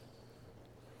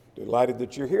Delighted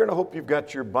that you're here, and I hope you've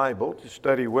got your Bible to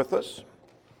study with us.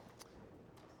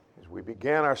 As we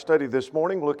began our study this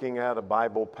morning looking at a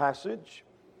Bible passage,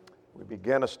 we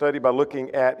began a study by looking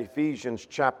at Ephesians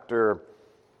chapter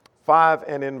 5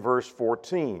 and in verse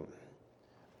 14.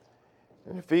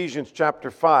 In Ephesians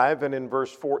chapter 5 and in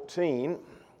verse 14,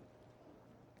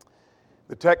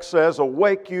 the text says,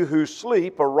 "Awake you who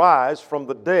sleep, arise from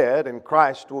the dead, and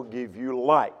Christ will give you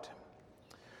light."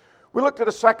 We looked at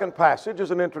a second passage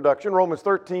as an introduction, Romans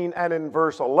 13 and in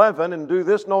verse 11, and do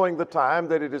this knowing the time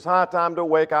that it is high time to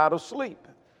awake out of sleep.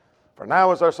 For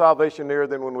now is our salvation nearer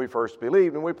than when we first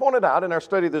believed. And we pointed out in our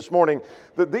study this morning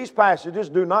that these passages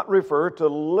do not refer to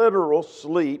literal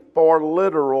sleep or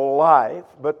literal life,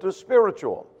 but to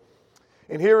spiritual.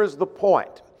 And here is the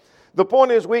point. The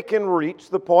point is we can reach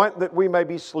the point that we may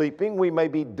be sleeping, we may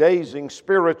be dazing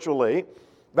spiritually.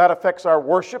 That affects our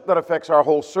worship, that affects our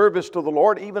whole service to the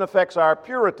Lord, even affects our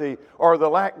purity or the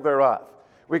lack thereof.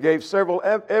 We gave several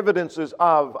evidences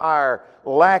of our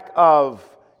lack of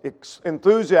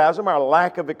enthusiasm, our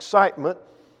lack of excitement,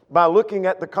 by looking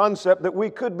at the concept that we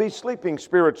could be sleeping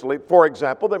spiritually. For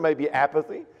example, there may be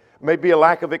apathy, may be a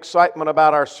lack of excitement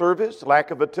about our service,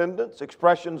 lack of attendance,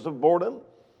 expressions of boredom,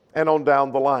 and on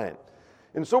down the line.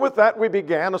 And so with that, we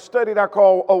began a study I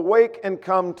call Awake and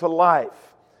Come to Life.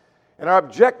 And our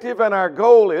objective and our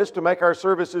goal is to make our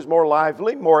services more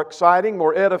lively, more exciting,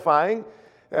 more edifying,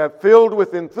 filled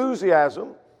with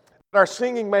enthusiasm, that our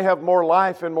singing may have more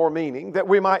life and more meaning, that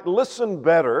we might listen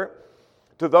better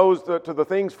to the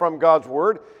things from God's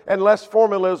Word, and less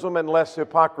formalism and less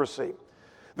hypocrisy.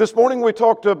 This morning we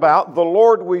talked about the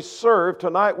Lord we serve.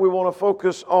 Tonight we want to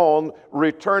focus on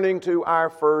returning to our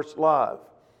first love.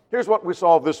 Here's what we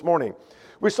saw this morning.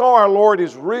 We saw our Lord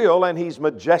is real and He's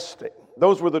majestic.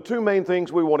 Those were the two main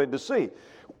things we wanted to see.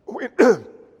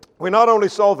 We not only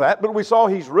saw that, but we saw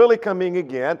He's really coming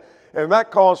again, and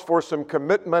that calls for some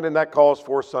commitment and that calls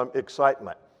for some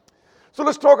excitement. So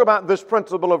let's talk about this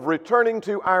principle of returning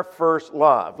to our first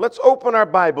love. Let's open our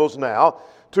Bibles now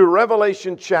to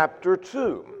Revelation chapter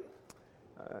 2.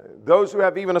 Those who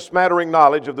have even a smattering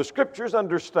knowledge of the Scriptures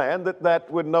understand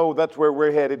that would know that's where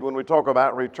we're headed when we talk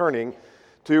about returning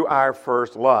to our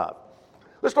first love.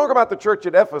 Let's talk about the church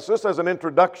at Ephesus as an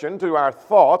introduction to our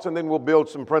thoughts, and then we'll build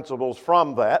some principles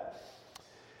from that.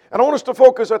 And I want us to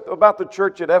focus about the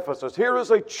church at Ephesus. Here is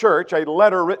a church, a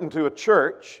letter written to a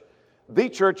church, the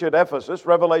church at Ephesus,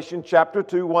 Revelation chapter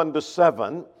 2, 1 to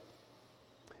 7.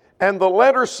 And the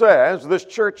letter says this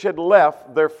church had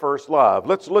left their first love.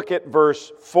 Let's look at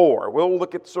verse 4. We'll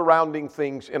look at surrounding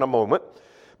things in a moment.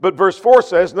 But verse 4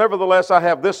 says, "Nevertheless, I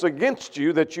have this against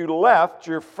you, that you left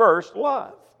your first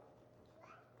love."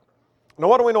 Now,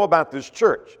 what do we know about this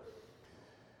church?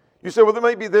 You say, well, there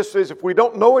may be this is if we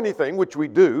don't know anything, which we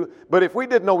do, but if we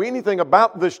didn't know anything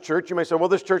about this church, you may say, well,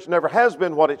 this church never has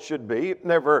been what it should be. It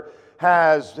never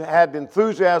has had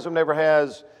enthusiasm, never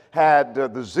has had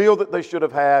the zeal that they should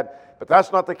have had, but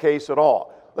that's not the case at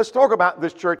all. Let's talk about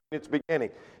this church in its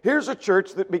beginning. Here's a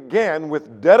church that began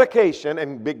with dedication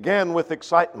and began with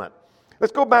excitement.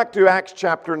 Let's go back to Acts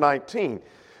chapter 19.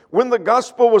 When the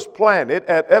gospel was planted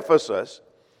at Ephesus,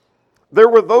 there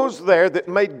were those there that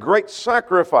made great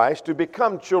sacrifice to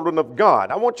become children of God.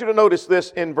 I want you to notice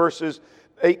this in verses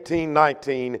 18,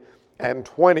 19, and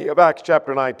 20 of Acts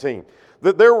chapter 19.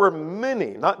 That there were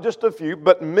many, not just a few,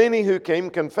 but many who came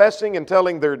confessing and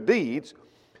telling their deeds.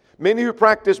 Many who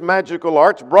practiced magical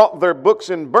arts brought their books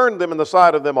and burned them in the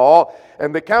sight of them all.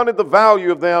 And they counted the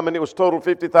value of them, and it was total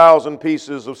 50,000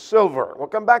 pieces of silver. We'll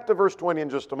come back to verse 20 in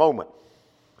just a moment.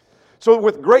 So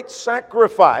with great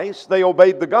sacrifice, they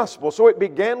obeyed the gospel. So it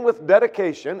began with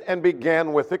dedication and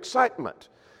began with excitement.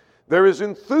 There is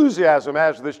enthusiasm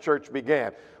as this church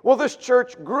began. Well, this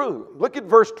church grew. Look at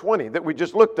verse 20 that we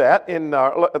just looked at in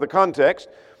the context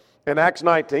in Acts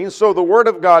 19. So the word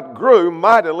of God grew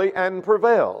mightily and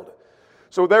prevailed.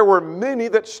 So there were many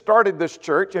that started this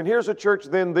church, and here's a church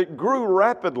then that grew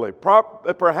rapidly,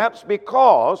 perhaps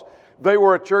because they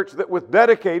were a church that was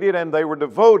dedicated and they were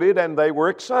devoted and they were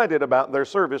excited about their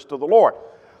service to the Lord.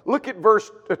 Look at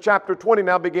chapter 20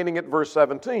 now, beginning at verse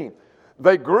 17.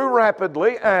 They grew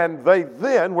rapidly and they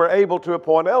then were able to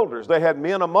appoint elders. They had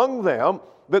men among them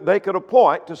that they could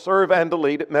appoint to serve and to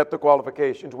lead. It met the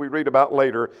qualifications we read about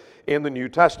later in the New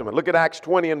Testament. Look at Acts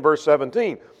 20 and verse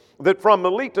 17. That from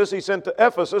Miletus he sent to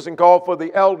Ephesus and called for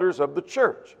the elders of the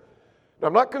church. Now,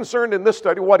 I'm not concerned in this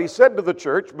study what he said to the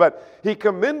church, but he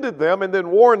commended them and then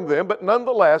warned them. But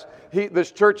nonetheless,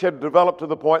 this church had developed to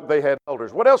the point they had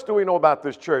elders. What else do we know about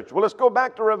this church? Well, let's go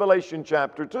back to Revelation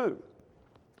chapter 2.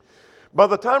 By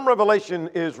the time Revelation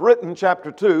is written,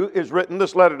 chapter 2 is written,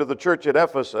 this letter to the church at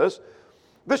Ephesus,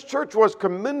 This church was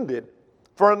commended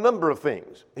for a number of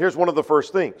things. Here's one of the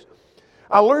first things.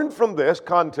 I learned from this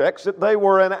context that they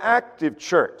were an active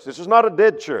church. This is not a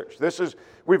dead church.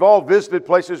 We've all visited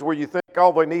places where you think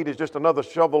all they need is just another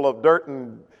shovel of dirt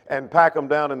and pack them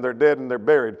down and they're dead and they're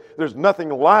buried. There's nothing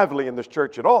lively in this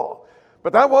church at all.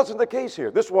 But that wasn't the case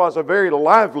here. This was a very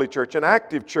lively church, an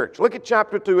active church. Look at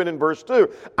chapter 2 and in verse 2.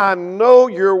 I know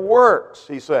your works,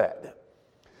 he said.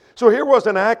 So here was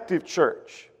an active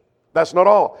church. That's not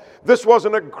all. This was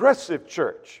an aggressive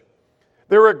church.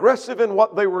 They were aggressive in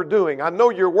what they were doing. I know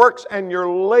your works and your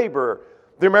labor.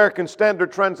 The American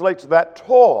Standard translates that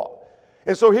toil.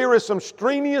 And so here is some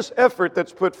strenuous effort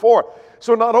that's put forth.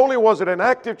 So not only was it an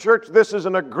active church, this is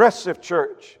an aggressive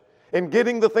church in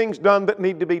getting the things done that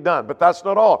need to be done. But that's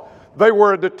not all. They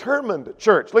were a determined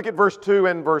church. Look at verse 2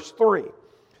 and verse 3.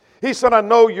 He said, I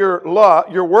know your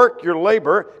work, your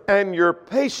labor, and your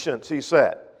patience, he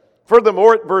said.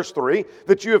 Furthermore, at verse 3,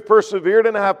 that you have persevered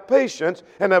and have patience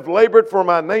and have labored for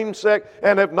my name's sake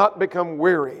and have not become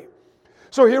weary.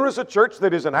 So here is a church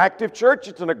that is an active church.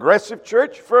 It's an aggressive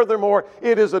church. Furthermore,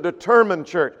 it is a determined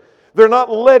church. They're not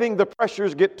letting the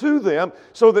pressures get to them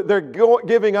so that they're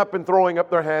giving up and throwing up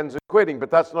their hands and quitting.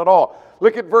 But that's not all.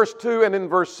 Look at verse 2 and in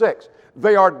verse 6.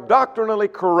 They are doctrinally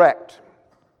correct.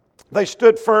 They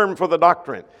stood firm for the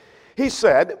doctrine. He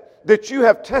said that you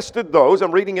have tested those,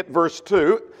 I'm reading at verse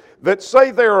 2, that say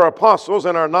they are apostles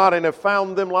and are not and have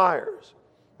found them liars.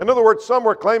 In other words, some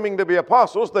were claiming to be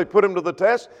apostles. They put them to the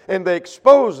test and they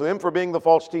exposed them for being the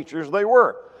false teachers they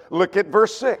were. Look at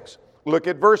verse 6. Look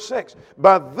at verse 6.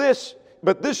 But this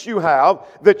you have,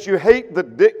 that you hate the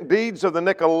deeds of the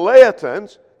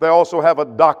Nicolaitans. They also have a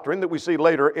doctrine that we see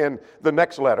later in the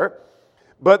next letter.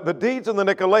 But the deeds of the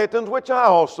Nicolaitans, which I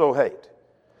also hate.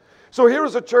 So here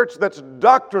is a church that's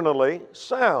doctrinally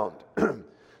sound.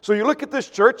 So you look at this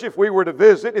church, if we were to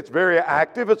visit, it's very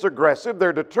active, it's aggressive,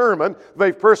 they're determined,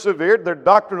 they've persevered, they're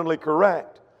doctrinally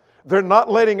correct. They're not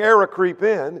letting error creep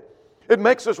in. It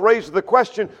makes us raise the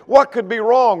question, what could be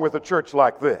wrong with a church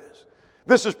like this?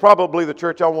 This is probably the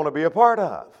church I want to be a part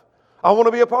of. I want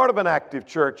to be a part of an active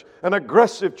church, an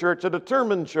aggressive church, a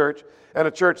determined church, and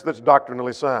a church that's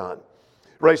doctrinally sound.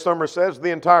 Ray Summers says, the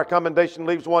entire commendation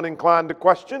leaves one inclined to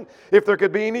question if there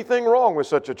could be anything wrong with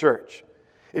such a church.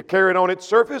 It carried on its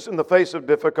surface in the face of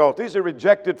difficulties. It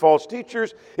rejected false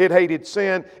teachers. It hated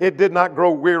sin. It did not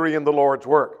grow weary in the Lord's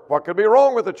work. What could be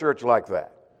wrong with a church like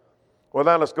that? Well,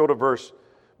 now let's go to verse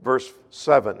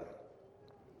 7,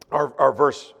 or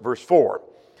verse 4.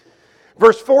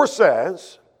 Verse 4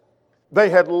 says, they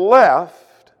had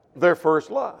left their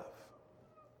first love.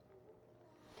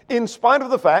 In spite of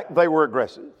the fact they were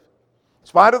aggressive, in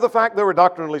spite of the fact they were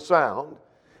doctrinally sound,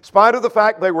 in spite of the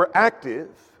fact they were active,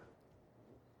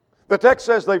 the text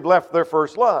says they've left their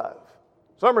first love.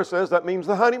 Summers says that means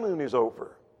the honeymoon is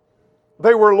over.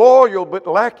 They were loyal but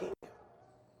lacking.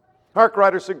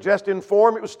 Harkrider suggests in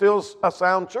form it was still a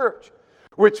sound church,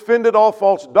 which fended off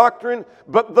false doctrine,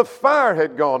 but the fire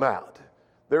had gone out.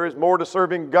 There is more to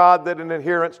serving God than an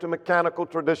adherence to mechanical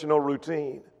traditional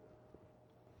routine.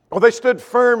 Well, they stood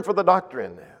firm for the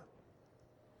doctrine.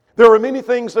 There were many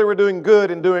things they were doing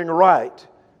good and doing right.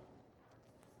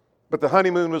 But the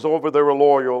honeymoon was over, they were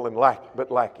loyal and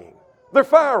but lacking. Their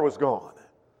fire was gone.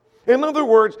 In other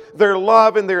words, their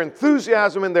love and their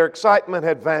enthusiasm and their excitement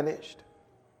had vanished.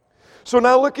 So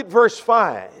now look at verse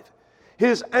 5.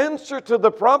 His answer to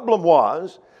the problem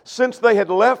was, since they had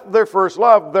left their first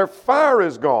love, their fire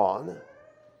is gone.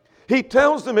 He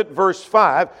tells them at verse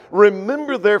 5,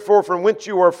 remember therefore from whence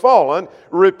you are fallen,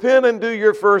 repent and do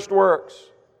your first works.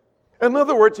 In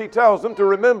other words, he tells them to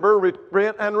remember,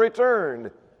 repent, and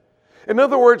return. In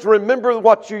other words, remember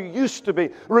what you used to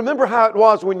be. Remember how it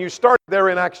was when you started there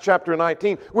in Acts chapter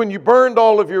 19, when you burned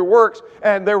all of your works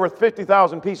and there were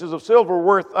 50,000 pieces of silver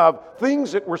worth of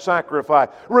things that were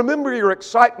sacrificed. Remember your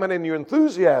excitement and your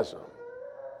enthusiasm.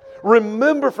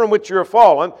 Remember from which you're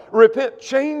fallen. Repent,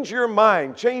 change your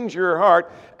mind, change your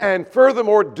heart, and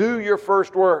furthermore, do your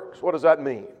first works. What does that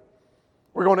mean?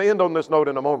 We're going to end on this note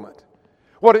in a moment.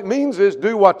 What it means is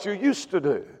do what you used to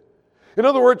do. In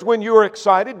other words, when you were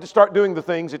excited, to start doing the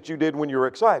things that you did when you were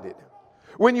excited.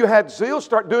 When you had zeal,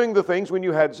 start doing the things when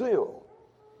you had zeal.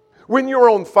 When you were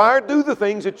on fire, do the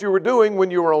things that you were doing when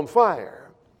you were on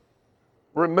fire.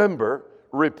 Remember,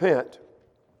 repent,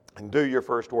 and do your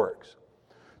first works.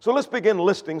 So let's begin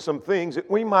listing some things that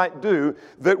we might do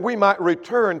that we might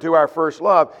return to our first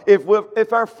love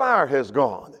if our fire has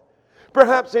gone.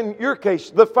 Perhaps in your case,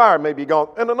 the fire may be gone.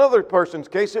 In another person's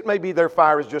case, it may be their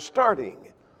fire is just starting.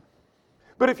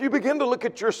 But if you begin to look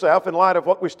at yourself in light of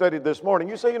what we studied this morning,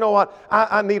 you say, you know what,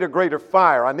 I need a greater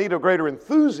fire. I need a greater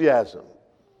enthusiasm.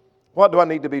 What do I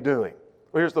need to be doing?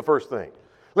 Well, here's the first thing.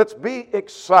 Let's be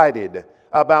excited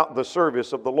about the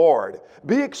service of the Lord.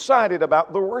 Be excited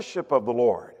about the worship of the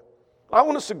Lord. I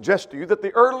want to suggest to you that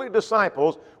the early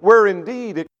disciples were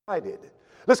indeed excited.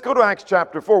 Let's go to Acts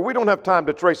chapter 4. We don't have time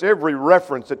to trace every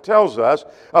reference that tells us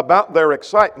about their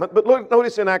excitement, but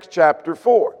notice in Acts chapter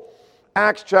 4.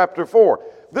 Acts chapter 4.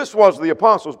 This was the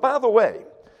apostles. By the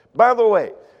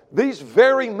way, these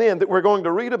very men that we're going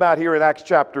to read about here in Acts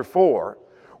chapter 4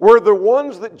 were the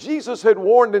ones that Jesus had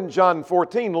warned in John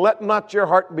 14, let not your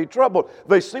heart be troubled.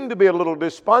 They seemed to be a little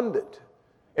despondent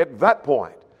at that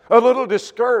point, a little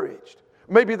discouraged.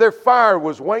 Maybe their fire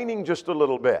was waning just a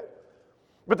little bit.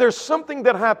 But there's something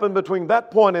that happened between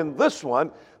that point and this one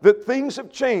that things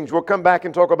have changed. We'll come back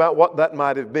and talk about what that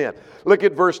might have been. Look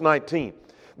at verse 19.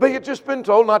 They had just been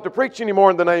told not to preach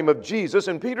anymore in the name of Jesus,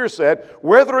 and Peter said,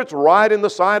 whether it's right in the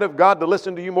sight of God to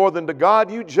listen to you more than to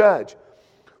God, you judge.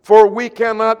 For we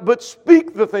cannot but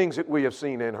speak the things that we have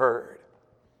seen and heard.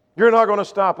 You're not going to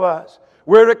stop us.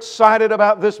 We're excited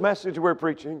about this message we're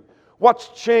preaching. What's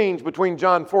changed between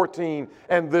John 14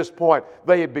 and this point?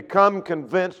 They had become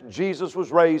convinced Jesus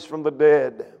was raised from the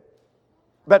dead.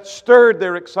 That stirred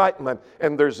their excitement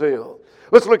and their zeal.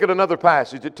 Let's look at another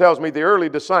passage. It tells me the early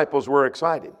disciples were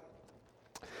excited.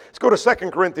 Let's go to 2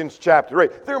 Corinthians chapter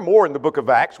 8. There are more in the book of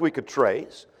Acts we could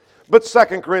trace, but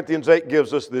 2 Corinthians 8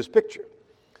 gives us this picture.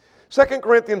 2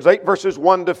 Corinthians 8 verses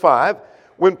 1 to 5,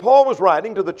 when Paul was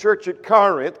writing to the church at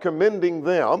Corinth, commending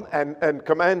them and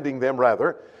commanding them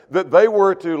rather, that they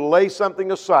were to lay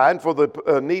something aside for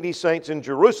the needy saints in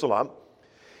Jerusalem,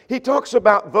 he talks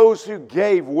about those who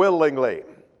gave willingly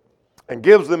and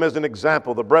gives them as an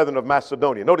example, the brethren of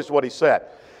Macedonia. Notice what he said.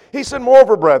 He said,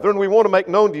 moreover, brethren, we want to make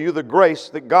known to you the grace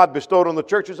that God bestowed on the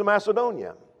churches of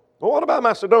Macedonia. Well, what about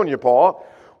Macedonia, Paul?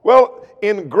 Well,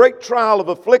 in great trial of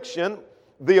affliction,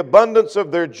 the abundance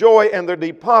of their joy and their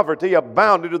deep poverty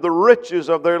abounded to the riches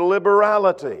of their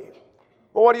liberality.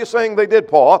 Well, what are you saying they did,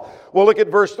 Paul? Well, look at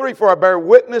verse 3. For I bear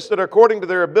witness that according to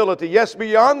their ability, yes,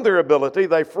 beyond their ability,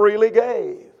 they freely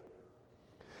gave.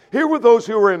 Here were those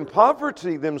who were in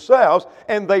poverty themselves,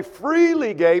 and they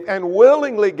freely gave and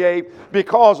willingly gave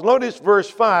because, notice verse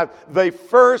 5, they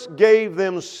first gave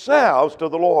themselves to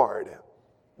the Lord.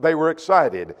 They were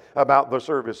excited about the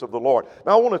service of the Lord.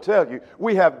 Now, I want to tell you,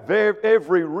 we have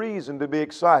every reason to be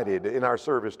excited in our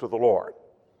service to the Lord.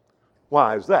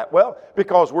 Why is that? Well,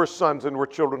 because we're sons and we're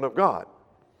children of God.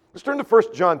 Let's turn to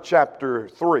 1 John chapter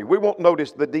 3. We won't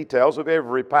notice the details of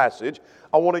every passage.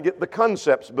 I want to get the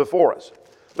concepts before us.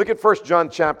 Look at 1 John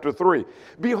chapter 3.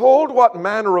 Behold what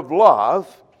manner of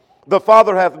love the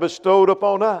Father hath bestowed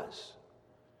upon us.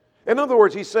 In other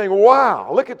words, he's saying,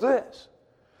 wow, look at this.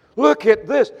 Look at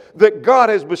this, that God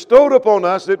has bestowed upon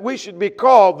us that we should be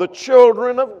called the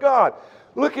children of God.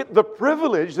 Look at the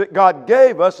privilege that God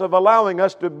gave us of allowing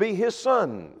us to be His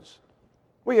sons.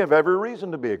 We have every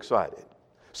reason to be excited.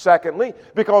 Secondly,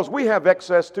 because we have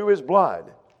access to His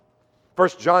blood. 1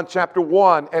 John chapter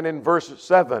 1 and in verse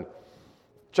 7.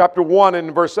 Chapter 1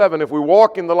 and verse 7, if we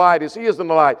walk in the light as He is in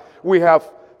the light, we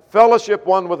have fellowship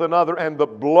one with another, and the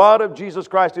blood of Jesus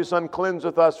Christ, His Son,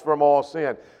 cleanseth us from all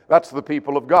sin. That's the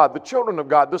people of God, the children of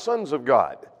God, the sons of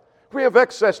God. We have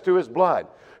access to His blood.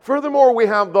 Furthermore, we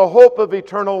have the hope of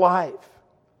eternal life.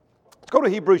 Let's go to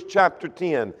Hebrews chapter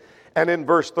 10 and in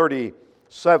verse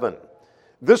 37.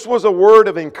 This was a word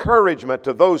of encouragement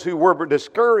to those who were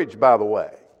discouraged, by the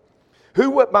way.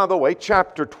 Who, by the way,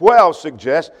 chapter 12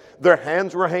 suggests their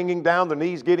hands were hanging down, their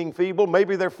knees getting feeble.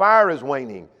 Maybe their fire is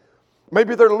waning.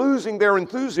 Maybe they're losing their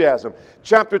enthusiasm.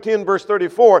 Chapter 10, verse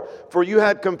 34, for you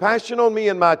had compassion on me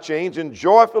in my chains and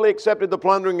joyfully accepted the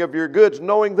plundering of your goods,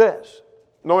 knowing this.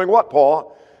 Knowing what,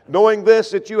 Paul? Knowing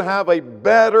this, that you have a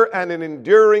better and an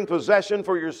enduring possession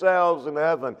for yourselves in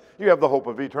heaven. You have the hope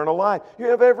of eternal life. You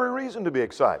have every reason to be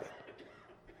excited.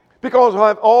 Because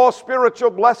all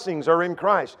spiritual blessings are in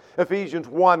Christ. Ephesians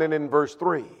 1 and in verse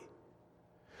 3.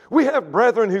 We have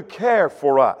brethren who care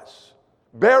for us,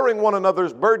 bearing one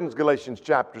another's burdens, Galatians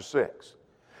chapter 6.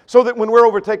 So that when we're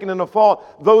overtaken in a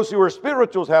fault, those who are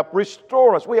spirituals help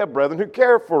restore us. We have brethren who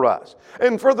care for us.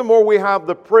 And furthermore, we have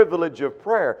the privilege of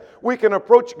prayer. We can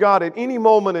approach God at any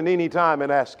moment and any time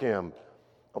and ask Him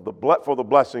for the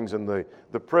blessings and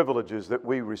the privileges that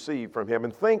we receive from Him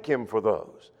and thank Him for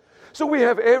those. So we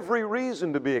have every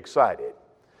reason to be excited.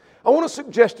 I want to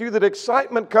suggest to you that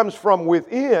excitement comes from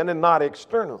within and not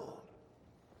external.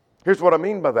 Here's what I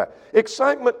mean by that.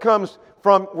 Excitement comes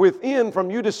from within, from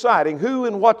you deciding who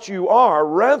and what you are,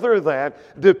 rather than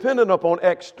dependent upon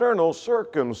external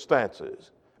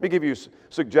circumstances. Let me give you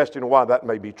a suggestion of why that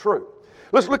may be true.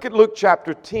 Let's look at Luke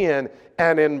chapter 10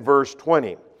 and in verse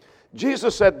 20.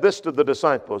 Jesus said this to the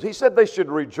disciples. He said they should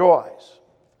rejoice.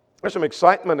 There's some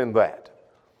excitement in that.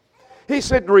 He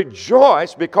said,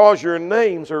 rejoice because your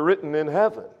names are written in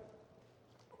heaven.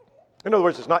 In other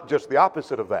words, it's not just the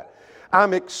opposite of that.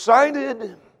 I'm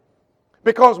excited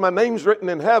because my name's written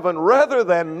in heaven rather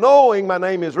than knowing my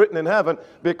name is written in heaven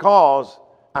because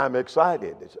I'm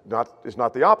excited. It's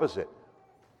not the opposite.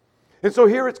 And so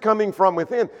here it's coming from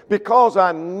within. Because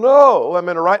I know I'm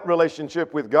in a right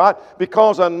relationship with God,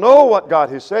 because I know what God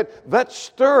has said, that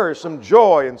stirs some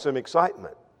joy and some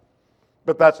excitement.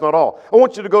 But that's not all. I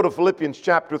want you to go to Philippians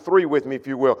chapter 3 with me, if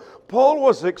you will. Paul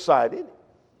was excited.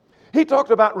 He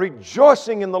talked about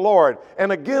rejoicing in the Lord.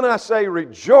 And again I say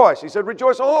rejoice. He said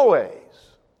rejoice always.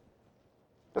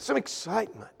 That's some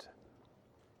excitement.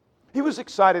 He was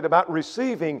excited about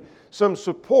receiving some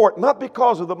support, not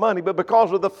because of the money, but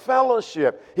because of the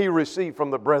fellowship he received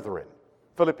from the brethren.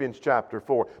 Philippians chapter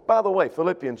 4. By the way,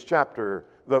 Philippians chapter,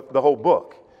 the whole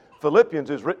book. Philippians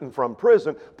is written from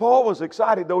prison. Paul was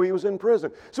excited though he was in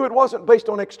prison. So it wasn't based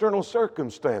on external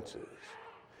circumstances.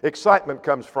 Excitement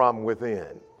comes from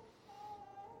within.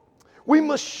 We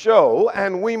must show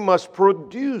and we must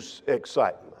produce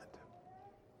excitement.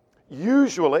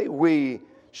 Usually we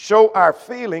show our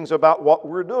feelings about what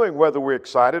we're doing, whether we're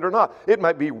excited or not. It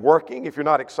might be working. If you're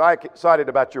not excited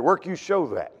about your work, you show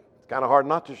that. It's kind of hard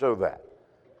not to show that.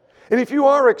 And if you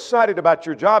are excited about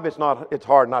your job, it's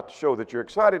hard not to show that you're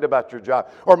excited about your job.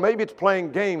 Or maybe it's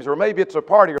playing games, or maybe it's a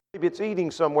party, or maybe it's eating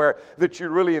somewhere that you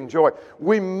really enjoy.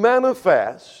 We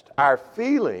manifest our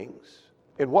feelings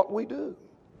in what we do.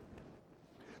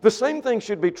 The same thing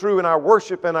should be true in our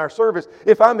worship and our service.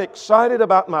 If I'm excited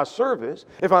about my service,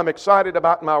 if I'm excited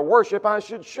about my worship, I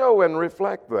should show and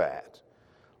reflect that.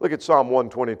 Look at Psalm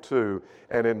 122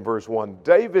 and in verse 1.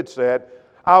 David said,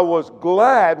 I was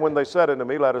glad when they said unto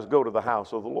me, let us go to the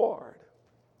house of the Lord.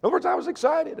 In other words, I was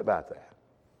excited about that.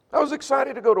 I was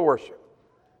excited to go to worship.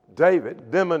 David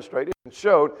demonstrated and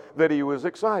showed that he was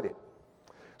excited.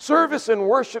 Service and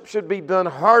worship should be done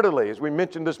heartily, as we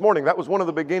mentioned this morning. That was one of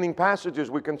the beginning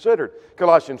passages we considered.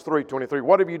 Colossians 3:23.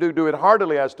 Whatever you do, do it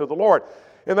heartily as to the Lord.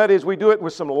 And that is, we do it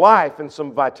with some life and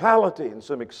some vitality and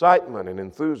some excitement and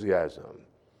enthusiasm.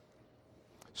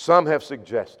 Some have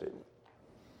suggested,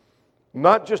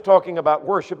 not just talking about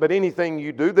worship, but anything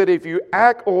you do, that if you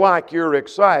act like you're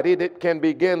excited, it can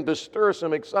begin to stir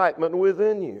some excitement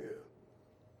within you.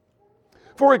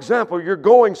 For example, you're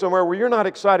going somewhere where you're not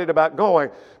excited about going,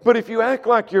 but if you act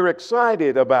like you're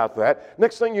excited about that,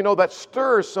 next thing you know, that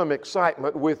stirs some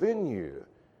excitement within you.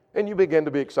 And you begin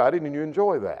to be excited and you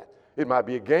enjoy that. It might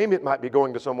be a game, it might be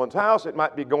going to someone's house, it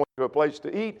might be going to a place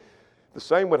to eat. The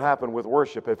same would happen with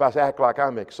worship. If I act like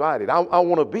I'm excited, I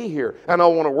want to be here and I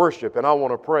want to worship and I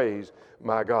want to praise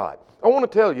my God. I want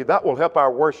to tell you that will help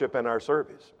our worship and our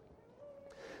service.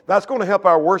 That's going to help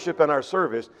our worship and our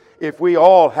service if we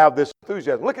all have this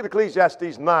enthusiasm. Look at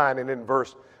Ecclesiastes 9 and in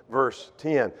verse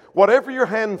 10. Whatever your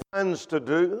hand finds to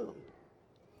do,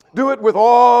 do it with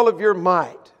all of your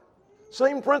might.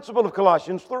 Same principle of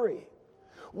Colossians 3.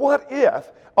 What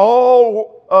if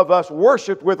all of us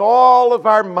worshiped with all of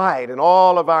our might and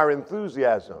all of our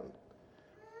enthusiasm?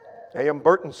 A.M.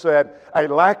 Burton said, a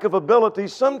lack of ability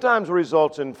sometimes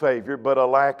results in favor, but a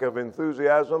lack of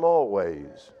enthusiasm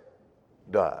always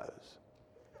does.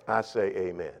 I say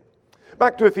amen.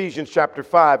 Back to Ephesians chapter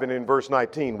 5 and in verse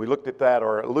 19. We looked at that,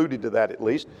 or alluded to that at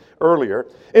least, earlier.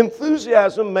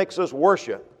 Enthusiasm makes us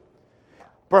worship.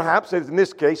 Perhaps, in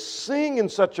this case, sing in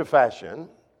such a fashion,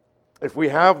 if we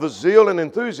have the zeal and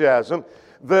enthusiasm,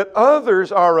 that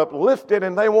others are uplifted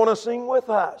and they want to sing with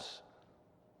us.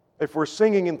 If we're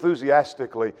singing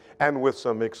enthusiastically and with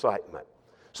some excitement.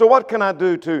 So what can I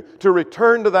do to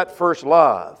return to that first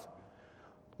love?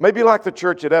 Maybe like the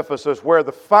church at Ephesus where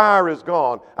the fire is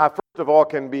gone, I first of all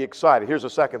can be excited. Here's the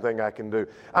second thing I can do.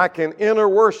 I can enter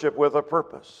worship with a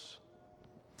purpose.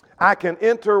 I can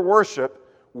enter worship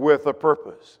with a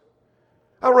purpose.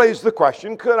 I raise the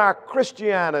question, could our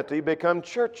Christianity become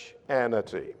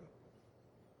churchianity?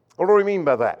 What do we mean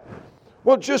by that?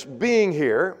 Well, just being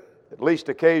here, at least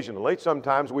occasionally,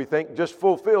 sometimes we think just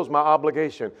fulfills my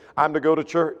obligation. I'm to go to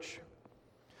church.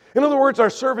 In other words, our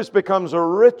service becomes a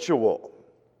ritual.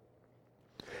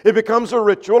 It becomes a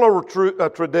ritual, a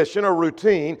tradition, a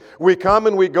routine. We come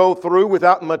and we go through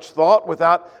without much thought,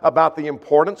 about the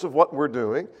importance of what we're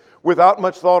doing, without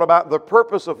much thought about the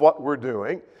purpose of what we're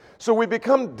doing. So we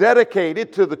become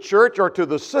dedicated to the church or to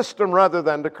the system rather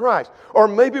than to Christ. Or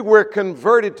maybe we're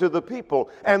converted to the people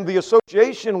and the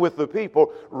association with the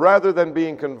people rather than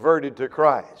being converted to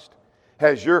Christ.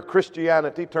 Has your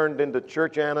Christianity turned into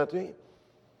churchianity?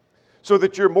 So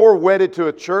that you're more wedded to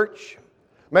a church,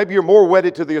 Maybe you're more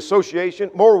wedded to the association,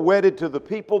 more wedded to the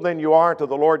people than you are to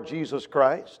the Lord Jesus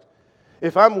Christ.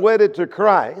 If I'm wedded to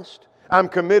Christ, I'm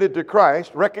committed to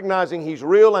Christ, recognizing He's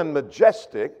real and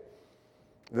majestic,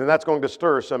 then that's going to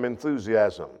stir some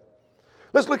enthusiasm.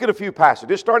 Let's look at a few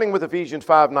passages, starting with Ephesians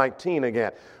 5:19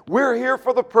 again. We're here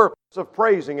for the purpose of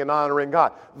praising and honoring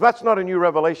God. That's not a new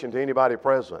revelation to anybody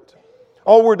present.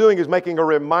 All we're doing is making a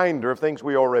reminder of things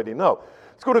we already know.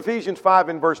 Let's go to Ephesians 5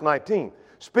 and verse 19.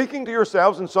 Speaking to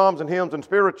yourselves in psalms and hymns and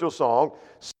spiritual song,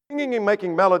 singing and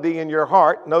making melody in your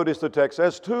heart, notice the text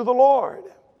says, to the Lord.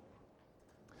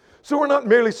 So we're not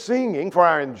merely singing for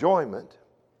our enjoyment.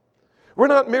 We're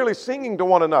not merely singing to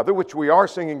one another, which we are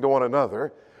singing to one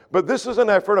another, but this is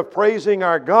an effort of praising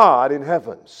our God in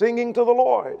heaven, singing to the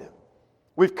Lord.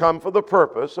 We've come for the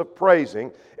purpose of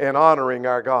praising and honoring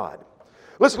our God.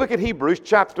 Let's look at Hebrews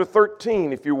chapter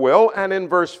 13, if you will, and in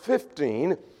verse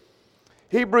 15.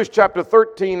 Hebrews chapter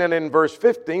 13 and in verse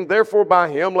 15, therefore by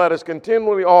Him let us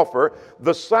continually offer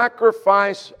the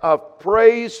sacrifice of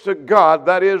praise to God,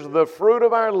 that is the fruit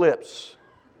of our lips.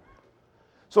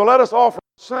 So let us offer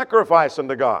sacrifice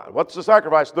unto God. What's the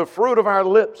sacrifice? The fruit of our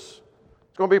lips.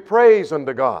 It's going to be praise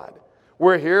unto God.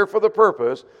 We're here for the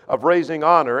purpose of raising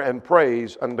honor and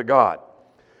praise unto God.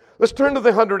 Let's turn to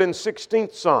the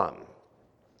 116th Psalm.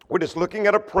 We're just looking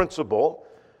at a principle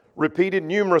repeated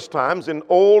numerous times in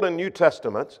Old and New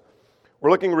Testaments.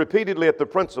 We're looking repeatedly at the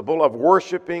principle of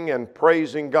worshiping and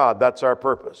praising God. That's our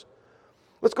purpose.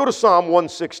 Let's go to Psalm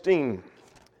 116.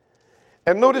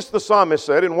 And notice the psalmist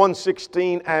said in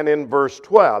 116 and in verse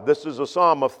 12. This is a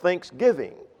psalm of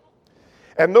thanksgiving.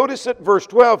 And notice at verse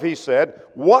 12 he said,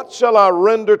 what shall I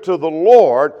render to the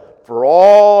Lord for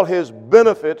all His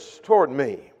benefits toward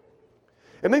me?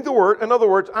 In other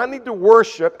words, I need to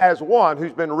worship as one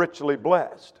who's been richly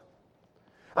blessed.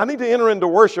 I need to enter into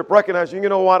worship recognizing, you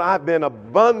know what, I've been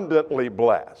abundantly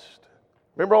blessed.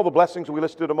 Remember all the blessings we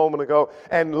listed a moment ago?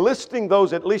 And listing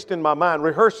those at least in my mind,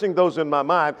 rehearsing those in my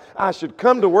mind, I should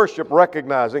come to worship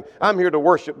recognizing I'm here to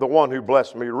worship the one who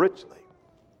blessed me richly.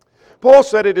 Paul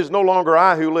said it is no longer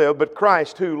I who live, but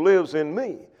Christ who lives in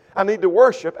me. I need to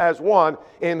worship as one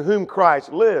in whom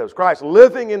Christ lives. Christ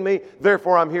living in me,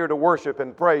 therefore I'm here to worship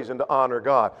and praise and to honor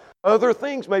God. Other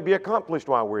things may be accomplished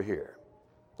while we're here.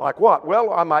 Like what?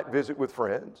 Well, I might visit with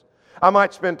friends. I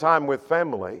might spend time with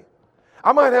family.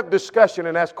 I might have discussion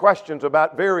and ask questions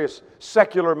about various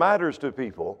secular matters to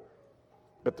people.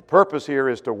 But the purpose here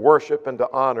is to worship and to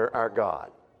honor our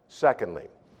God. Secondly,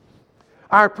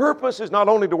 our purpose is not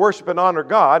only to worship and honor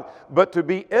God, but to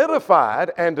be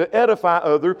edified and to edify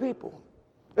other people.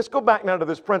 Let's go back now to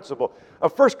this principle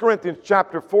of 1 Corinthians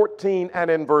chapter 14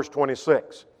 and in verse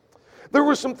 26. There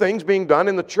were some things being done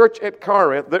in the church at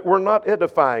Corinth that were not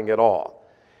edifying at all.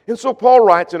 And so Paul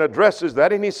writes and addresses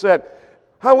that, and he said,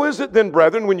 how is it then,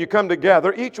 brethren, when you come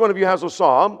together, each one of you has a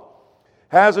psalm,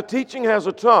 has a teaching, has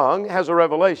a tongue, has a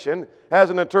revelation, has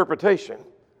an interpretation.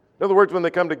 In other words, when they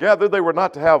come together, they were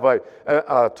not to have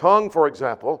a tongue, for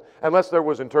example, unless there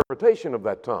was interpretation of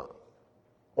that tongue.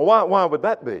 Well, why would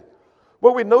that be?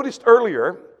 Well, we noticed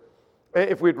earlier,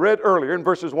 if we'd read earlier in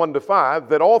verses 1 to 5,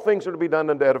 that all things are to be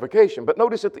done unto edification. But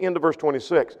notice at the end of verse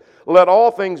 26, let all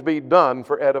things be done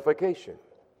for edification.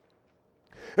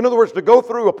 In other words, to go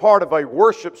through a part of a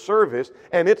worship service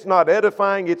and it's not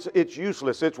edifying, it's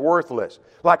useless, it's worthless.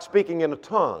 Like speaking in a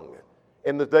tongue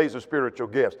in the days of spiritual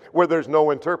gifts, where there's no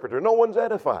interpreter. No one's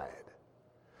edified.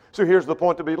 So here's the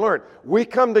point to be learned. We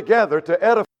come together to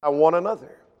edify one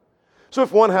another. So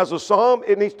if one has a psalm,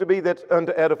 it needs to be that's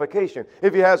unto edification.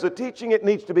 If he has a teaching, it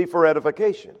needs to be for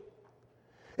edification.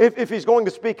 If he's going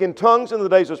to speak in tongues in the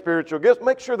days of spiritual gifts,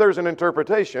 make sure there's an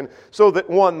interpretation so that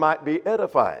one might be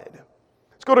edified.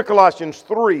 Let's go to Colossians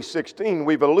 3:16.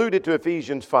 We've alluded to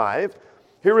Ephesians 5.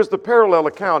 Here is the parallel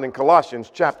account in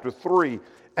Colossians chapter 3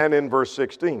 and in verse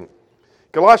 16.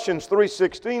 Colossians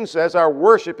 3:16 says, our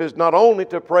worship is not only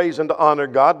to praise and to honor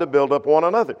God, to build up one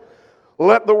another.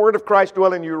 Let the word of Christ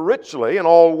dwell in you richly in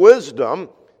all wisdom,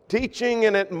 teaching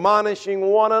and admonishing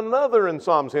one another in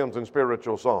psalms, hymns, and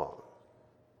spiritual songs.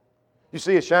 You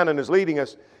see, as Shannon is leading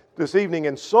us this evening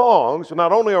in songs,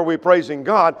 not only are we praising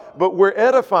God, but we're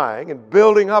edifying and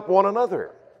building up one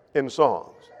another in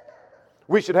songs.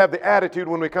 We should have the attitude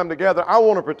when we come together, I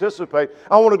want to participate.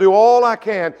 I want to do all I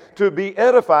can to be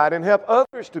edified and help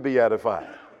others to be edified.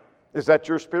 Is that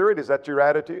your spirit? Is that your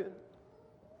attitude?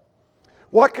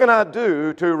 What can I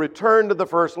do to return to the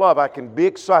first love? I can be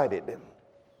excited.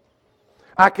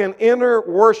 I can enter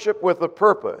worship with a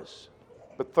purpose.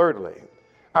 But thirdly,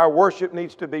 our worship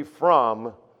needs to be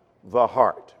from the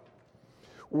heart.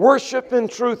 Worship in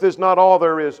truth is not all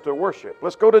there is to worship.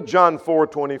 Let's go to John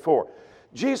 4:24.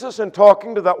 Jesus, in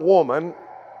talking to that woman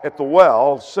at the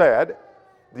well, said,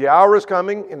 the hour is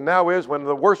coming, and now is, when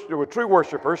the true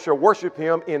worshipers shall worship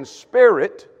Him in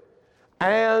spirit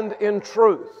and in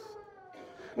truth.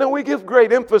 Now, we give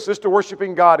great emphasis to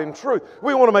worshiping God in truth.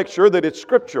 We want to make sure that it's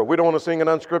scriptural. We don't want to sing an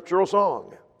unscriptural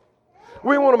song.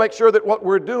 We want to make sure that what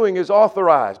we're doing is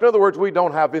authorized. In other words, we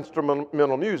don't have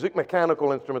instrumental music,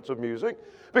 mechanical instruments of music,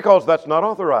 because that's not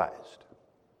authorized.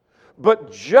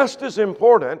 But just as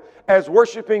important as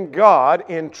worshiping God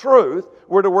in truth,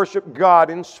 we're to worship God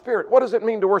in spirit. What does it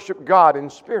mean to worship God in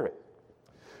spirit?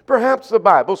 Perhaps the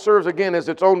Bible serves again as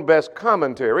its own best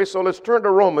commentary, so let's turn to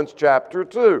Romans chapter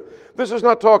 2. This is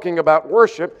not talking about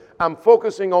worship. I'm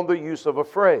focusing on the use of a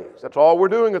phrase. That's all we're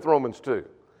doing with Romans 2.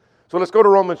 So let's go to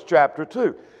Romans chapter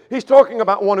 2. He's talking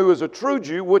about one who is a true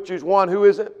Jew, which is one who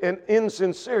is an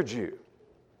insincere Jew.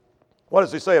 What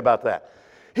does he say about that?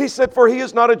 He said, for he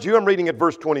is not a Jew, I'm reading at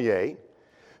verse 28,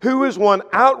 who is one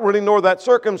outwardly, nor that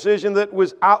circumcision that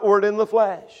was outward in the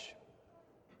flesh.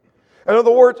 In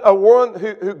other words, a one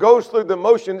who goes through the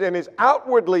motions and is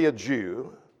outwardly a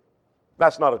Jew,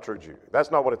 that's not a true Jew.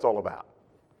 That's not what it's all about.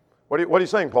 What are you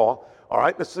saying, Paul? All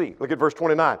right, let's see. Look at verse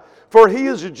 29. For he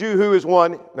is a Jew who is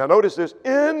one, now notice this,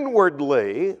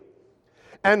 inwardly,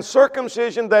 and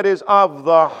circumcision that is of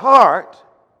the heart,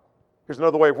 here's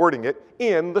another way of wording it,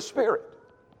 in the Spirit.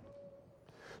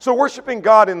 So worshiping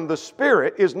God in the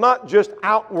Spirit is not just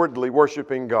outwardly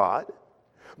worshiping God,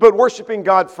 but worshiping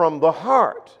God from the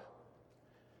heart.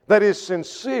 That is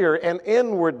sincere and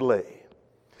inwardly.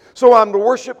 So I'm to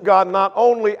worship God not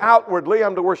only outwardly,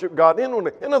 I'm to worship God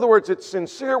inwardly. In other words, it's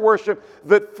sincere worship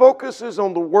that focuses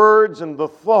on the words and the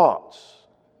thoughts.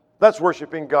 That's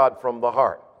worshiping God from the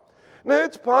heart. Now,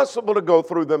 it's possible to go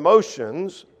through the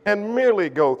motions and merely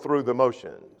go through the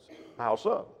motions. How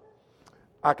so?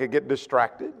 I could get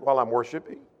distracted while I'm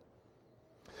worshiping.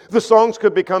 The songs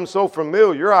could become so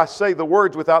familiar, I say the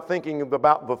words without thinking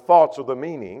about the thoughts or the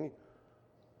meaning.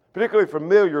 Particularly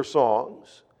familiar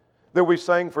songs that we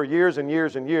sang for years and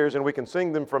years and years, and we can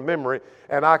sing them from memory,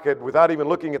 and I could, without even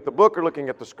looking at the book or looking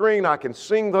at the screen, I can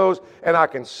sing those, and I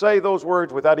can say those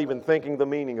words without even thinking the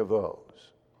meaning of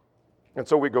those. And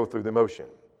so we go through the motion.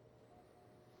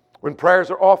 When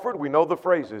prayers are offered, we know the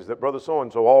phrases that Brother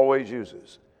so-and-so always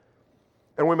uses.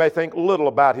 And we may think little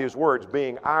about his words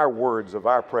being our words of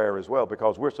our prayer as well,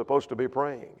 because we're supposed to be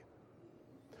praying.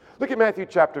 Look at Matthew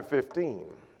chapter 15.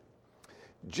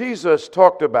 Jesus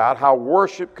talked about how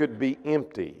worship could be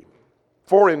empty.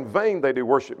 For in vain they do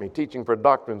worship me, teaching for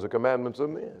doctrines the commandments of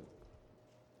men.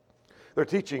 They're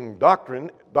teaching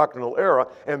doctrinal error,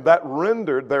 and that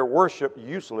rendered their worship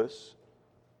useless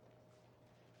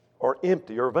or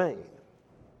empty or vain.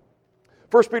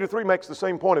 1 Peter 3 makes the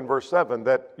same point in verse 7,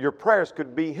 that your prayers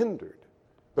could be hindered.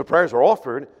 The prayers are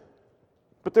offered,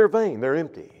 but they're vain, they're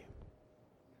empty.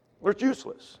 They're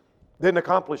useless. Didn't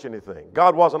accomplish anything.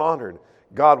 God wasn't honored.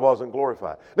 God wasn't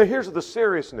glorified. Now here's the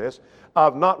seriousness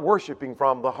of not worshiping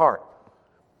from the heart.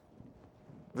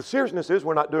 The seriousness is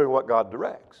we're not doing what God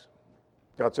directs.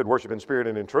 God said worship in spirit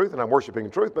and in truth, and I'm worshiping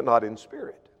in truth, but not in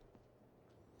spirit.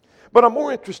 But I'm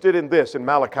more interested in this in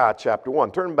Malachi chapter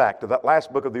 1. Turn back to that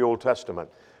last book of the Old Testament.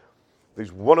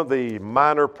 He's one of the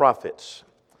minor prophets.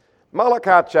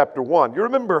 Malachi chapter 1. You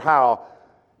remember how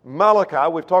Malachi,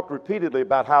 we've talked repeatedly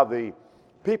about how the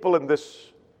people in this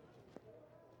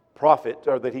prophet,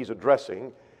 or that he's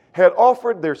addressing, had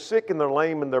offered their sick and their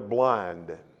lame and their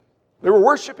blind. They were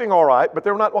worshiping all right, but they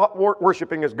were not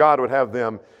worshiping as God would have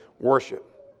them worship.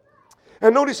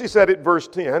 And notice he said at verse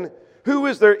 10, who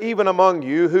is there even among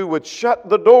you who would shut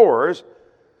the doors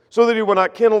so that he will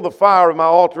not kindle the fire of my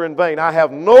altar in vain? I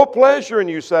have no pleasure in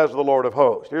you, says the Lord of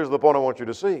hosts. Here's the point I want you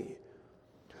to see.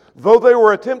 Though they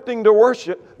were attempting to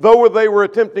worship, though they were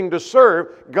attempting to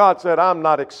serve, God said, I'm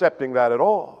not accepting that at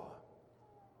all.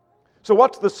 So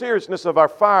what's the seriousness of our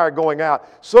fire going out?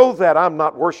 So that I'm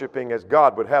not worshiping as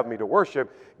God would have me to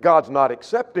worship. God's not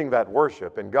accepting that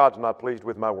worship, and God's not pleased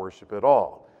with my worship at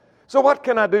all. So what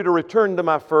can I do to return to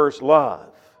my first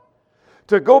love?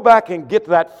 To go back and get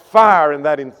that fire and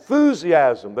that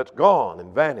enthusiasm that's gone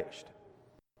and vanished.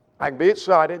 I can be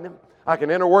excited. I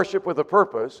can enter worship with a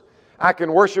purpose. I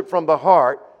can worship from the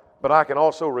heart, but I can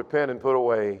also repent and put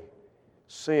away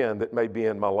sin that may be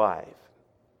in my life.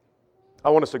 I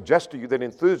want to suggest to you that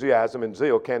enthusiasm and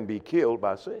zeal can be killed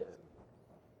by sin.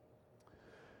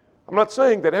 I'm not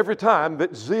saying that every time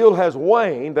that zeal has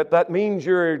waned, that means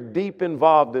you're deep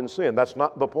involved in sin. That's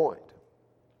not the point.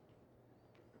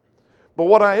 But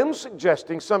what I am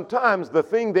suggesting, sometimes the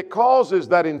thing that causes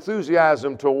that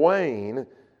enthusiasm to wane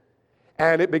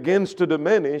and it begins to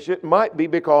diminish, it might be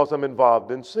because I'm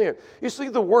involved in sin. You see,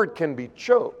 the word can be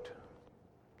choked.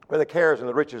 or the cares and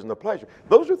the riches and the pleasure.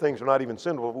 Those are things that are not even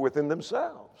sinful within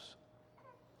themselves.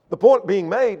 The point being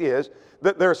made is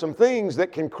that there are some things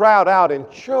that can crowd out and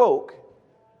choke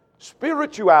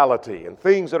spirituality and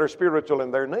things that are spiritual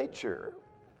in their nature.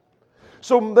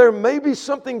 So there may be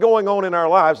something going on in our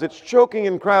lives that's choking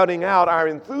and crowding out our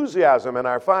enthusiasm and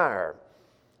our fire.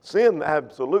 Sin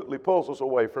absolutely pulls us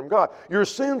away from God. Your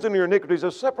sins and your iniquities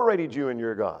have separated you and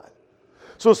your God.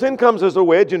 So sin comes as a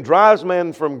wedge and drives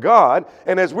man from God,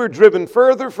 and as we're driven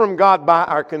further from God by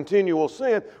our continual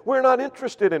sin, we're not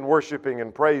interested in worshiping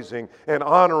and praising and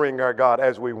honoring our God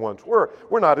as we once were.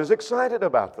 We're not as excited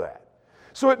about that.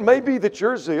 So it may be that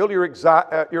your zeal, your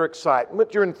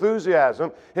excitement, your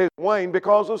enthusiasm has waned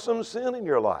because of some sin in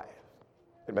your life.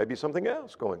 It may be something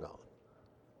else going on.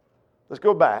 Let's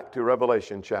go back to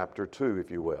Revelation chapter 2, if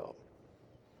you will.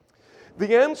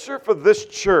 The answer for this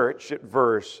church at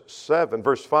verse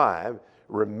 5,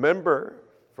 remember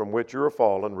from which you are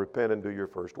fallen, repent and do your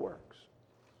first works.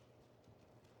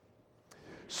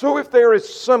 So if there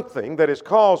is something that has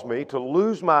caused me to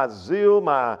lose my zeal,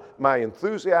 my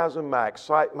enthusiasm, my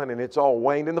excitement, and it's all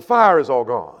waned and the fire is all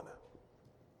gone,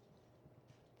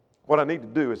 what I need to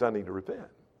do is I need to repent.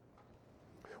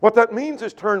 What that means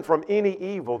is turn from any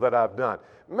evil that I've done.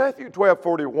 Matthew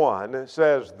 12:41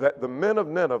 says that the men of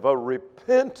Nineveh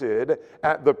repented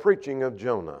at the preaching of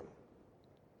Jonah.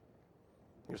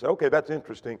 You say, okay, that's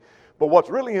interesting. But what's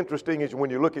really interesting is when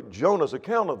you look at Jonah's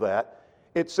account of that,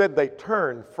 it said they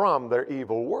turned from their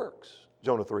evil works.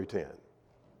 Jonah 3:10.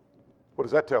 What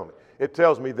does that tell me? It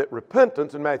tells me that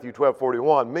repentance in Matthew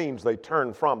 12:41 means they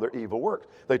turned from their evil works.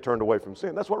 They turned away from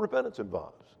sin. That's what repentance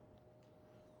involves.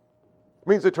 It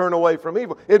means they turn away from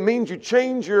evil. It means you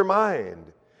change your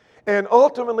mind. And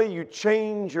ultimately, you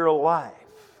change your life.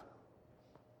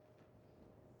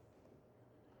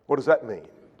 What does that mean?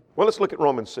 Well, let's look at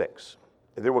Romans 6,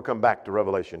 and then we'll come back to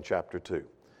Revelation chapter 2.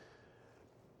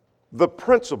 The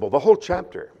principle, the whole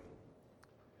chapter,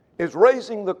 is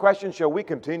raising the question, shall we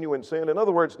continue in sin? In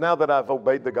other words, now that I've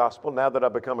obeyed the gospel, now that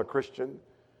I've become a Christian,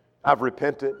 I've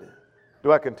repented,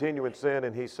 do I continue in sin?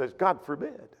 And he says, God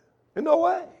forbid. In no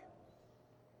way.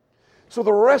 So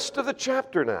the rest of the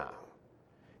chapter now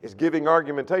is giving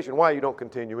argumentation why you don't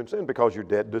continue in sin. Because you're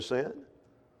dead to sin.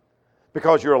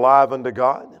 Because you're alive unto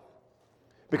God.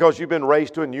 Because you've been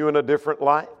raised to a new and a different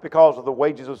life. Because of the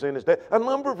wages of sin is death. A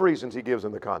number of reasons he gives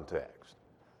in the context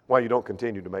why you don't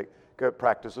continue to make a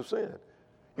practice of sin.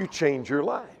 You change your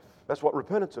life. That's what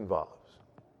repentance involves.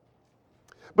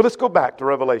 But let's go back to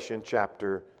Revelation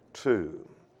chapter 2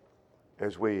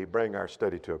 as we bring our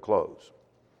study to a close.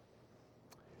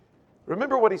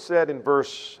 Remember what he said in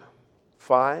verse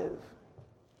 5?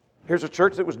 Here's a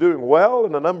church that was doing well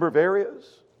in a number of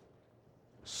areas.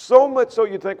 So much so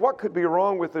you'd think, what could be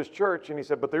wrong with this church? And he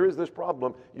said, but there is this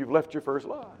problem. You've left your first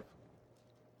love.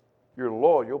 You're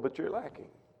loyal, but you're lacking.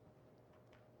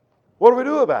 What do we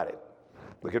do about it?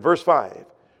 Look at verse 5.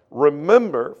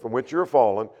 Remember from which you're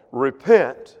fallen,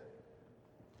 repent,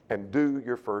 and do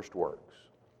your first works.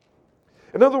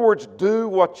 In other words, do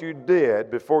what you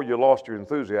did before you lost your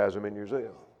enthusiasm and your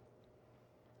zeal.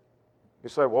 You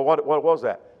say, well, what was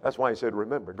that? That's why he said,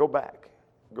 remember. Go back.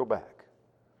 Go back.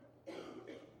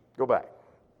 Go back.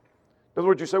 In other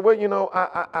words, you say, well, you know,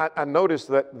 I noticed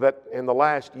that in the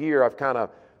last year I've kind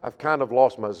of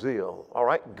lost my zeal. All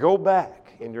right, go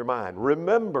back in your mind.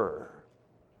 Remember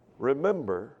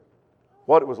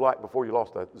what it was like before you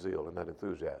lost that zeal and that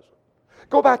enthusiasm.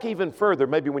 Go back even further,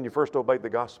 maybe when you first obeyed the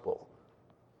gospel.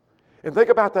 And think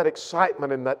about that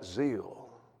excitement and that zeal.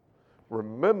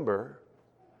 Remember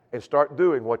and start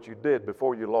doing what you did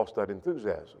before you lost that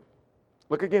enthusiasm.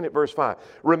 Look again at verse 5.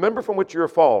 Remember from which you're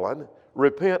fallen,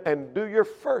 repent, and do your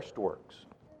first works.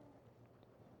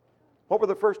 What were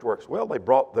the first works? Well, they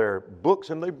brought their books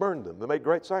and they burned them. They made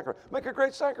great sacrifice. Make a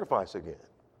great sacrifice again.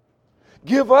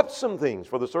 Give up some things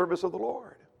for the service of the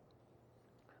Lord.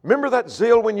 Remember that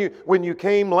zeal when you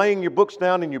came laying your books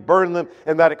down and you burned them,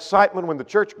 and that excitement when the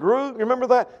church grew? You remember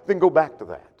that? Then go back to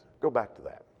that. Go back to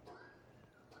that.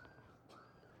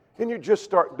 And you just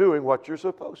start doing what you're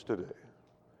supposed to do.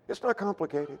 It's not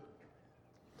complicated.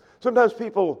 Sometimes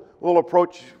people will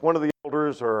approach one of the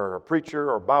elders or a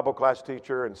preacher or Bible class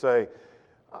teacher and say,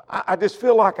 I just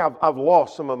feel like I've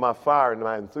lost some of my fire and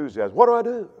my enthusiasm. What do I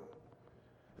do?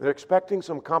 They're expecting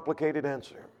some complicated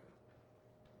answer.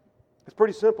 It's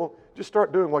pretty simple. Just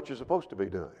start doing what you're supposed to be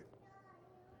doing.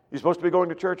 You're supposed to be going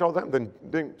to church all the time,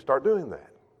 then start doing that.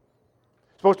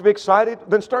 Supposed to be excited,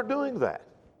 then start doing that.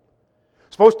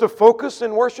 Supposed to focus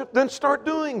in worship, then start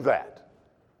doing that.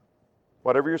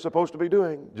 Whatever you're supposed to be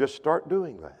doing, just start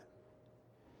doing that.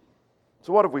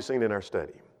 So what have we seen in our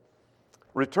study?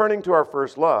 returning to our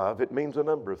first love, it means a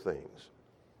number of things.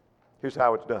 Here's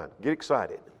how it's done. Get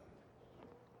excited.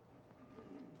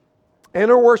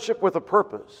 Enter worship with a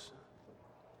purpose.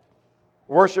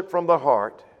 Worship from the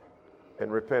heart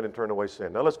and repent and turn away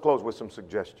sin. Now let's close with some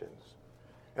suggestions.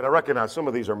 And I recognize some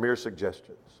of these are mere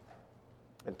suggestions,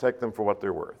 and take them for what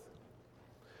they're worth.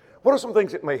 What are some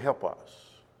things that may help us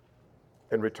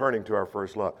in returning to our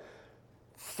first love?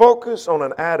 Focus on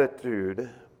an attitude,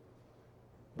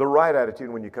 the right attitude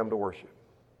when you come to worship.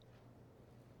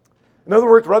 In other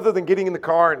words, rather than getting in the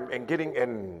car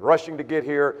and rushing to get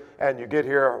here, and you get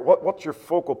here, what's your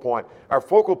focal point? Our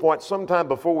focal point sometime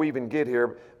before we even get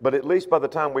here, but at least by the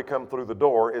time we come through the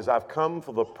door, is I've come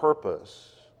for the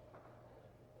purpose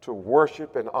to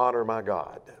worship and honor my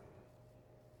God.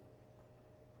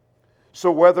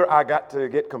 So whether I got to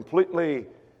get completely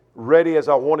ready as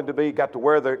I wanted to be, got to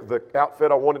wear the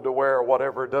outfit I wanted to wear or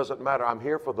whatever, it doesn't matter. I'm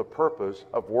here for the purpose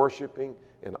of worshiping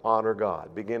and honor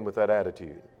God. Begin with that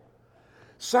attitude.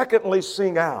 Secondly,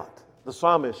 sing out. The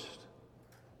psalmist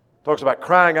talks about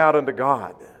crying out unto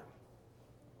God,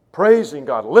 praising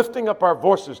God, lifting up our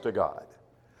voices to God.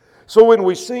 So when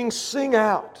we sing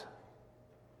out.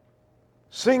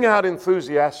 Sing out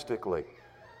enthusiastically.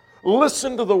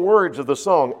 Listen to the words of the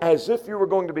song as if you were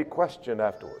going to be questioned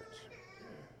afterwards.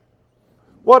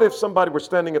 What if somebody were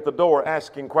standing at the door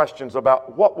asking questions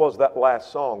about what was that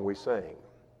last song we sang?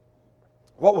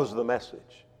 What was the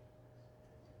message?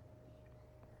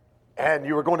 And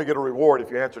you were going to get a reward if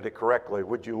you answered it correctly.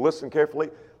 Would you listen carefully?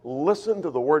 Listen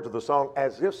to the words of the song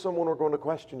as if someone were going to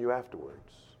question you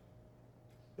afterwards.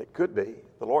 It could be.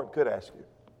 The Lord could ask you.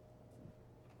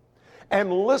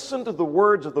 And listen to the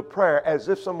words of the prayer as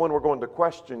if someone were going to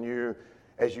question you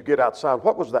as you get outside.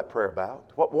 What was that prayer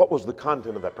about? What was the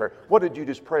content of that prayer? What did you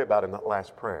just pray about in that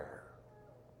last prayer?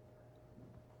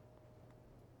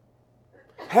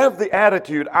 Have the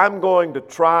attitude, I'm going to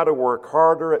try to work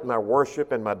harder at my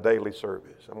worship and my daily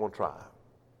service. I'm going to try.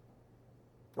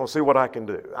 I'm going to see what I can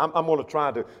do. I'm going to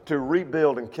try to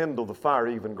rebuild and kindle the fire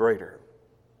even greater.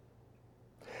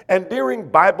 And during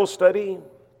Bible study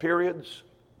periods,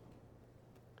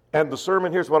 and the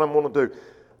sermon, here's what I'm going to do.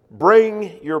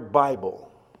 Bring your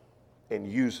Bible and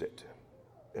use it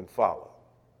and follow.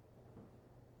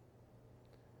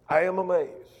 I am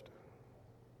amazed.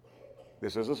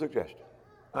 This is a suggestion.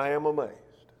 I am amazed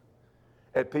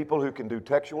at people who can do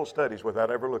textual studies without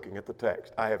ever looking at the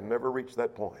text. I have never reached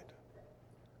that point.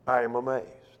 I am amazed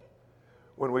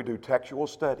when we do textual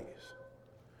studies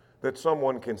that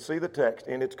someone can see the text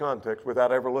in its context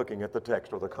without ever looking at the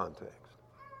text or the context.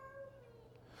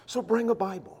 So bring a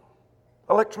Bible,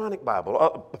 electronic Bible,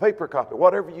 a paper copy,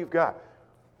 whatever you've got.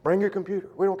 Bring your computer.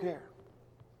 We don't care.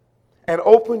 And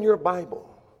open your Bible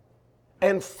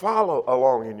and follow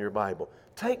along in your Bible.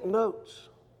 Take notes.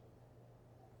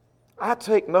 I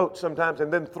take notes sometimes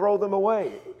and then throw them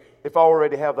away if I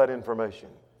already have that information.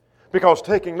 Because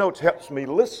taking notes helps me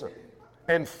listen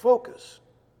and focus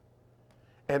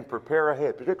and prepare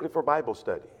ahead, particularly for Bible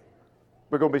study.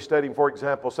 We're going to be studying, for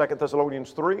example, 2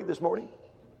 Thessalonians 3 this morning.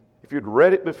 If you'd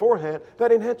read it beforehand,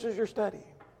 that enhances your study.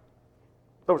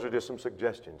 Those are just some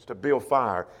suggestions to build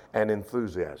fire and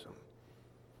enthusiasm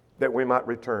that we might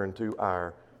return to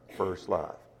our first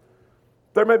love.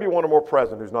 There may be one or more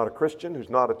present who's not a Christian, who's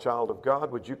not a child of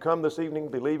God. Would you come this evening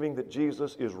believing that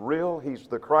Jesus is real, He's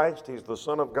the Christ, He's the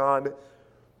Son of God,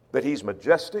 that He's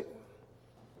majestic?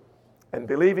 And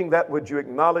believing that, would you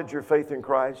acknowledge your faith in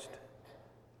Christ,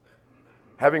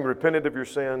 having repented of your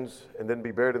sins, and then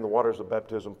be buried in the waters of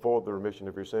baptism for the remission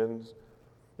of your sins?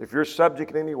 If you're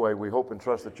subject in any way, we hope and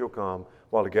trust that you'll come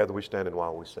while together we stand and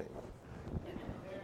while we sing.